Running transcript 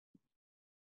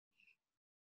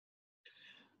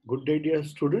Good day, dear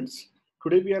students.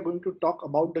 Today we are going to talk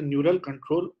about the neural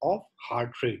control of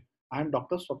heart rate. I am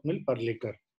Dr. Swapnil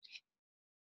Parlekar.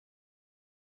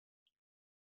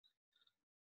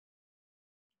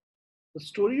 The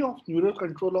story of neural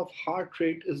control of heart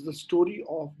rate is the story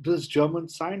of this German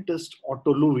scientist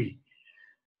Otto Louis.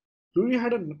 Louis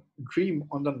had a dream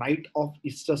on the night of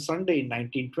Easter Sunday in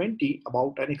 1920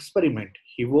 about an experiment.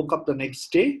 He woke up the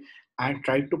next day and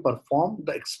tried to perform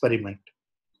the experiment,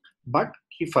 but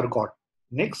he forgot.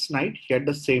 Next night, he had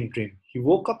the same dream. He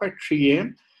woke up at 3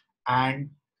 a.m. and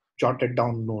jotted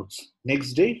down notes.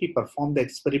 Next day, he performed the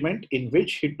experiment in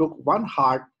which he took one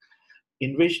heart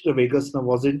in which the vagus nerve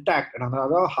was intact and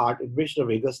another heart in which the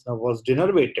vagus nerve was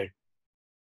denervated.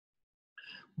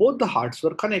 Both the hearts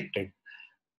were connected.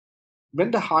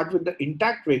 When the heart with the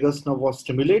intact vagus nerve was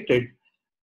stimulated,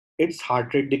 its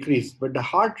heart rate decreased, but the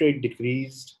heart rate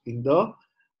decreased in the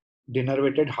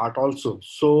denervated heart also.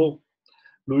 So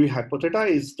Louis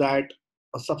hypothesized that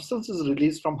a substance is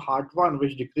released from heart 1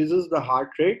 which decreases the heart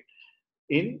rate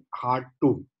in heart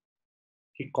 2.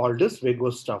 He called this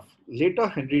vagus stuff. Later,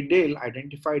 Henry Dale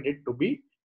identified it to be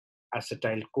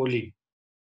acetylcholine.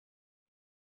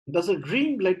 Thus, a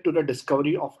dream led to the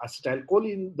discovery of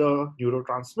acetylcholine, the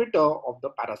neurotransmitter of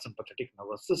the parasympathetic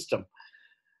nervous system.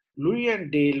 Louis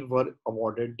and Dale were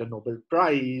awarded the Nobel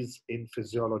Prize in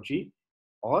Physiology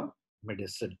or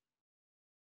Medicine.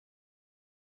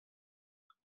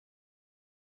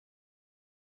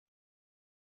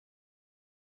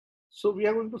 So we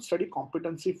are going to study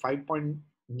competency 5.9.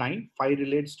 5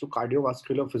 relates to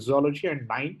cardiovascular physiology and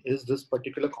 9 is this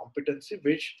particular competency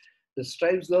which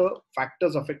describes the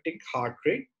factors affecting heart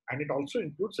rate, and it also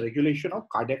includes regulation of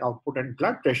cardiac output and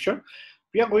blood pressure.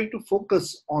 We are going to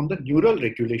focus on the neural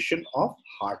regulation of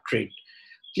heart rate.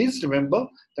 Please remember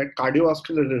that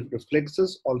cardiovascular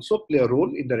reflexes also play a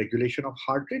role in the regulation of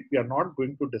heart rate. We are not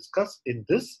going to discuss in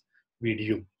this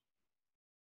video.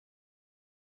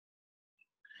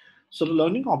 So the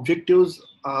learning objectives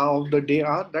of the day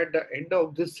are that at the end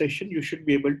of this session, you should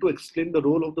be able to explain the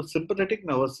role of the sympathetic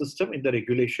nervous system in the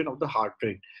regulation of the heart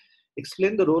rate.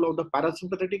 Explain the role of the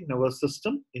parasympathetic nervous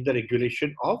system in the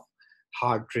regulation of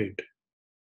heart rate.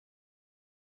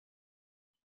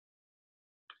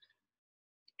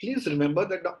 Please remember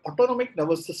that the autonomic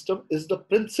nervous system is the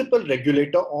principal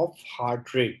regulator of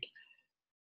heart rate.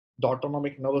 The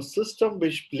autonomic nervous system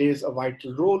which plays a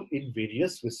vital role in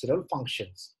various visceral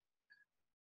functions.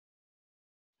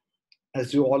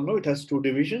 As you all know, it has two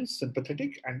divisions,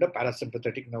 sympathetic and the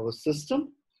parasympathetic nervous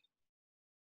system.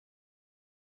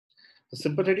 The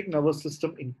sympathetic nervous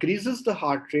system increases the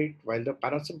heart rate while the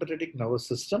parasympathetic nervous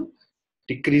system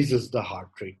decreases the heart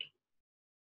rate.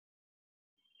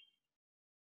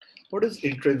 What is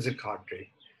intrinsic heart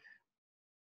rate?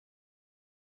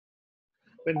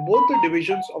 When both the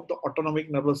divisions of the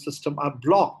autonomic nervous system are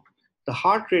blocked, the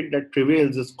heart rate that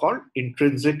prevails is called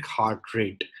intrinsic heart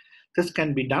rate. This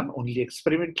can be done only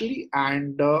experimentally,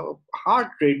 and the heart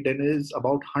rate then is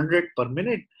about 100 per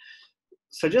minute,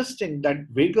 suggesting that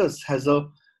vagus has a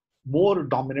more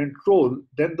dominant role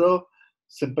than the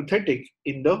sympathetic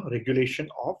in the regulation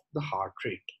of the heart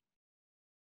rate.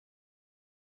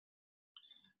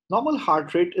 Normal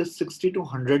heart rate is 60 to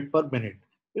 100 per minute.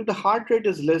 If the heart rate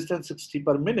is less than 60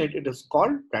 per minute, it is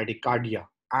called bradycardia.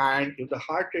 And if the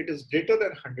heart rate is greater than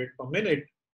 100 per minute,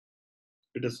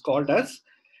 it is called as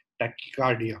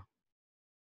tachycardia.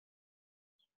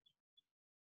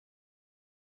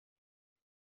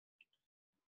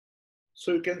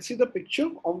 So you can see the picture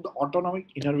of the autonomic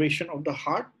innervation of the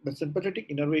heart. The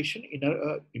sympathetic innervation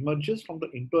emerges from the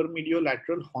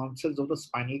intermediolateral horn cells of the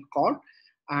spinal cord,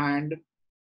 and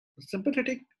the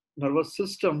sympathetic nervous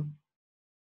system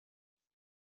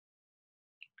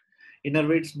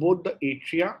innervates both the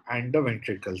atria and the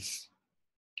ventricles.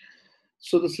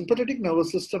 So the sympathetic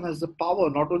nervous system has the power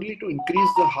not only to increase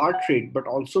the heart rate, but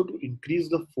also to increase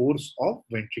the force of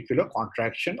ventricular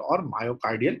contraction or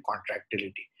myocardial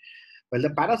contractility. While the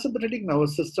parasympathetic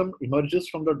nervous system emerges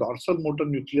from the dorsal motor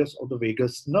nucleus of the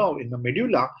vagus nerve in the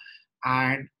medulla,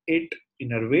 and it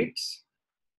innervates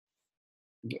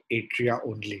the atria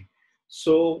only.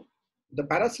 So the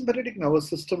parasympathetic nervous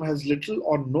system has little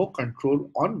or no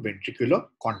control on ventricular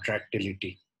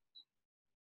contractility.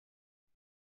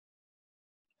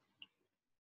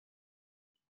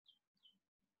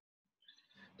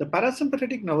 The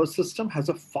parasympathetic nervous system has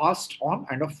a fast on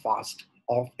and a fast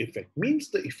off effect.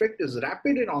 Means the effect is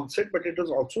rapid in onset, but it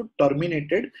is also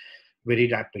terminated very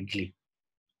rapidly.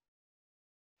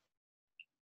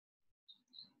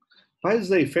 Why is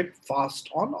the effect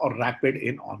fast on or rapid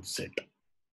in onset?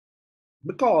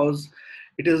 Because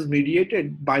It is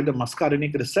mediated by the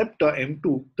muscarinic receptor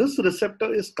M2. This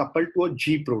receptor is coupled to a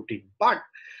G protein, but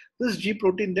this G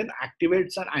protein then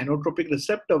activates an inotropic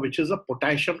receptor, which is a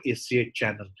potassium ACH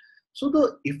channel. So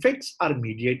the effects are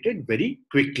mediated very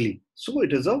quickly. So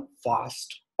it is a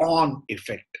fast on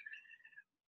effect.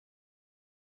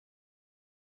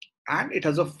 And it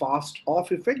has a fast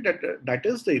off effect, that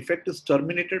is, the effect is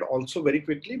terminated also very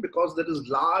quickly, because there is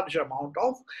large amount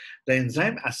of the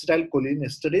enzyme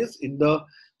acetylcholinesterase in the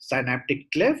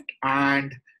synaptic cleft,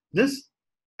 and this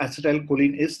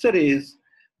acetylcholinesterase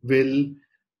will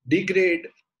degrade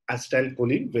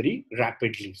acetylcholine very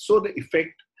rapidly. So the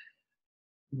effect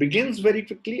begins very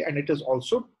quickly and it is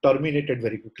also terminated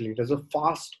very quickly. It is a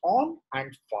fast on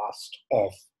and fast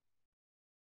off.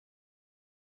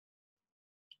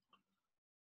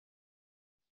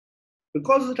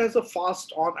 Because it has a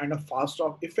fast on and a fast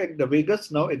off effect, the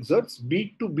vagus nerve exerts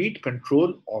beat to beat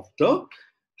control of the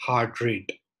heart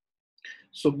rate.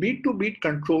 So beat to beat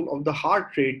control of the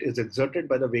heart rate is exerted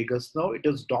by the vagus nerve. It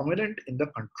is dominant in the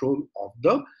control of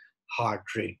the heart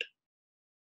rate.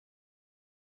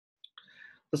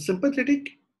 The sympathetic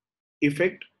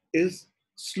effect is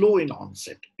slow in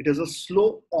onset. It is a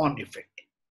slow on effect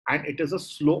and it is a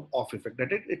slow off effect.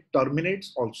 That is, it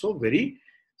terminates also very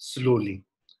slowly.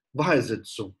 Why is it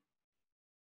so?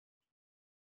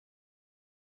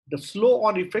 The slow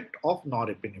on effect of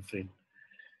norepinephrine.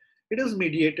 It is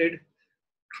mediated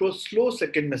through a slow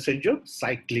second messenger,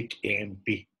 cyclic AMP.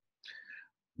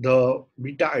 The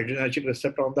beta adrenergic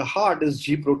receptor of the heart is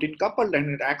G protein coupled and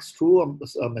it acts through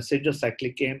a messenger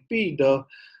cyclic AMP, the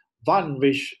one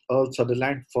which Earl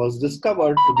Sutherland first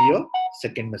discovered to be a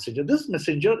second messenger. This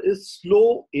messenger is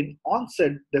slow in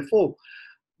onset, therefore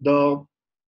the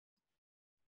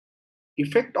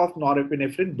effect of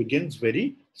norepinephrine begins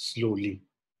very slowly.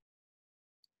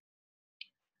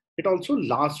 It also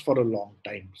lasts for a long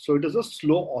time. So it is a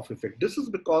slow off effect. This is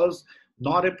because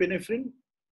norepinephrine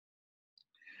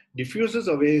diffuses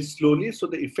away slowly, so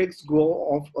the effects go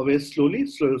off away slowly,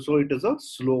 so it is a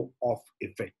slow off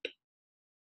effect.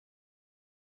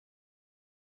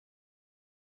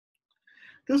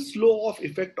 This slow off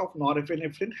effect of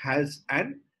norepinephrine has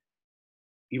an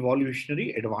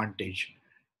evolutionary advantage.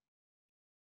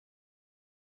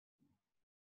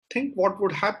 Think what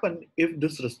would happen if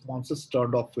this response is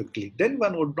turned off quickly. Then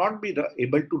one would not be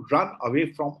able to run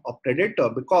away from a predator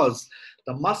because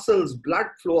the muscles, blood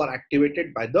flow are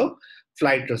activated by the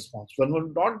flight response. One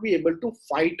would not be able to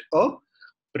fight a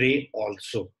prey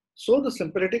also. So the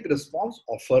sympathetic response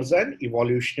offers an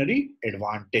evolutionary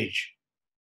advantage.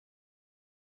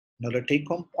 Now the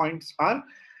take-home points are: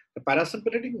 the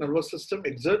parasympathetic nervous system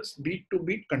exerts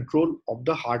beat-to-beat control of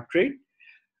the heart rate.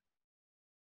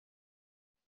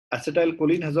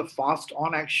 Acetylcholine has a fast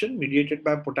on action mediated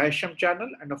by potassium channel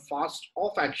and a fast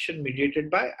off action mediated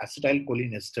by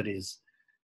acetylcholinesterase.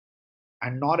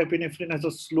 And norepinephrine has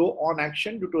a slow on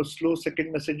action due to a slow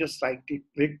second messenger cyclic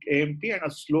AMP and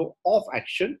a slow off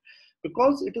action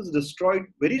because it is destroyed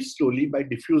very slowly by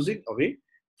diffusing away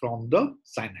from the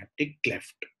synaptic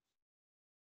cleft.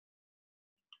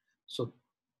 So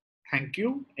thank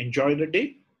you. Enjoy the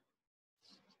day.